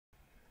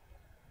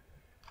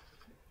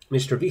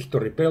Mr.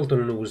 Vihtori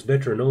Peltonen was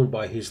better known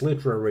by his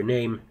literary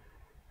name,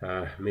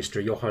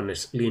 Mr.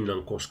 Johannes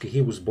Linnankoski.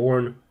 He was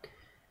born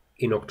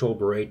in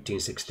October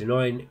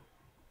 1869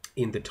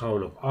 in the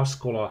town of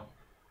Askola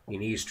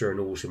in eastern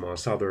Uusimaa,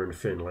 southern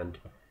Finland,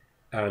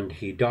 and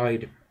he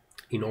died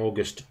in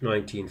August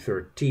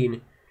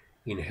 1913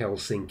 in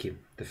Helsinki,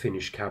 the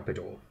Finnish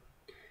capital.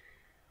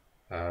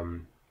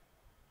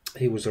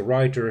 He was a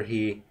writer.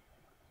 He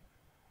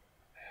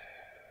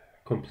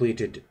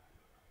completed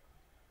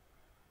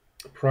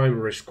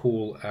primary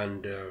school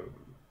and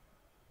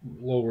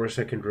lower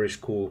secondary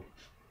school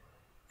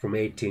from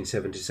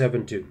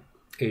 1877 to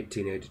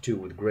 1882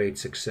 with great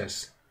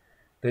success.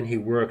 Then he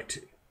worked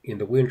in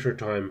the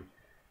wintertime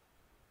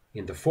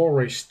in the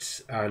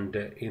forests and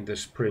in the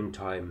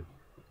springtime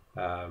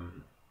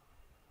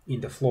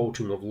in the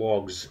floating of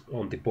logs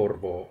on the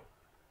Porvoo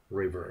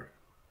River.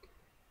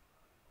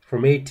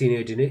 From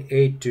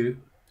 1888 to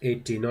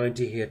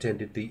 1890 he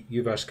attended the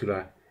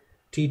Jyväskylä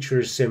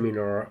Teachers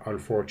Seminar.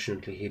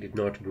 Unfortunately, he did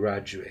not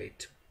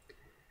graduate.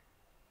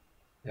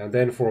 And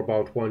then for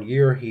about 1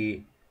 year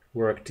he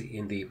worked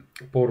in the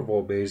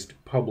Porvoo-based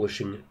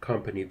publishing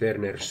company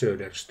Werner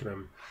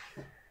Söderström.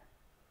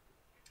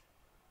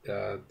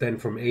 Then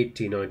from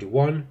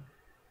 1891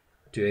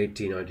 to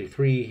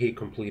 1893 he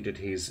completed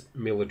his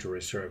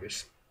military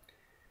service.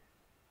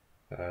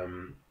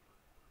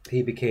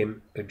 He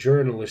became a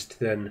journalist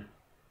then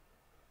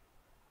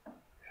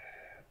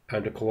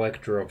and a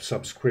collector of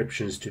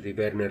subscriptions to the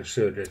Werner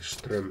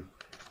Söderström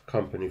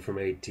company from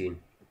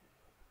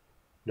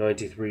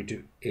 1893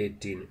 to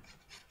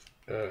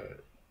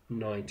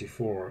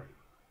 1894.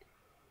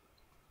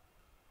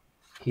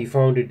 He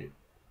founded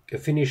a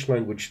Finnish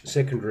language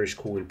secondary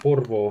school in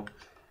Porvoo.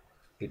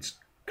 It's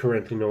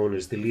currently known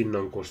as the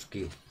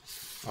Linnankoski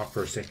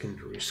Upper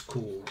Secondary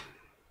School.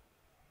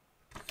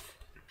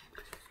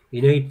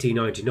 In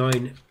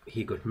 1899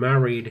 he got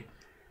married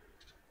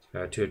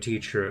to a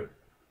teacher,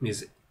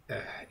 Miss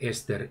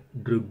Esther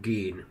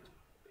Druggin.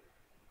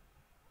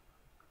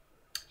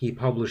 He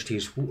published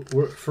his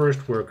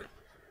first work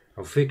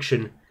of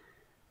fiction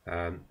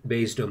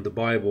based on the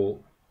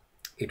Bible.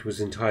 It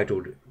was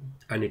entitled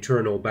An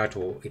Eternal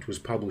Battle. It was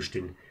published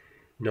in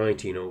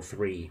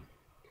 1903.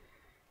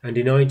 And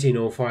in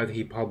 1905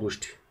 he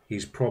published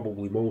his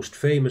probably most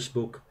famous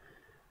book,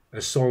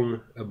 A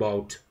Song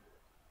About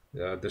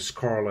the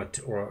Scarlet,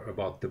 or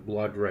about the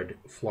Blood Red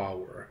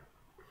Flower.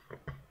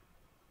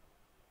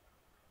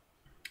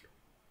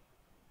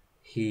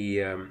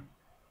 He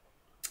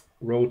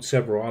wrote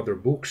several other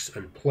books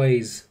and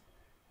plays.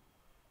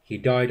 He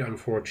died,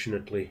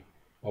 unfortunately,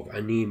 of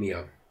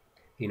anemia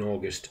in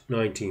August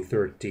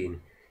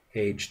 1913,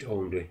 aged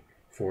only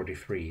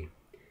 43.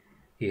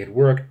 He had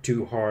worked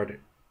too hard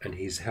and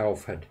his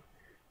health had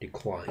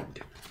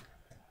declined.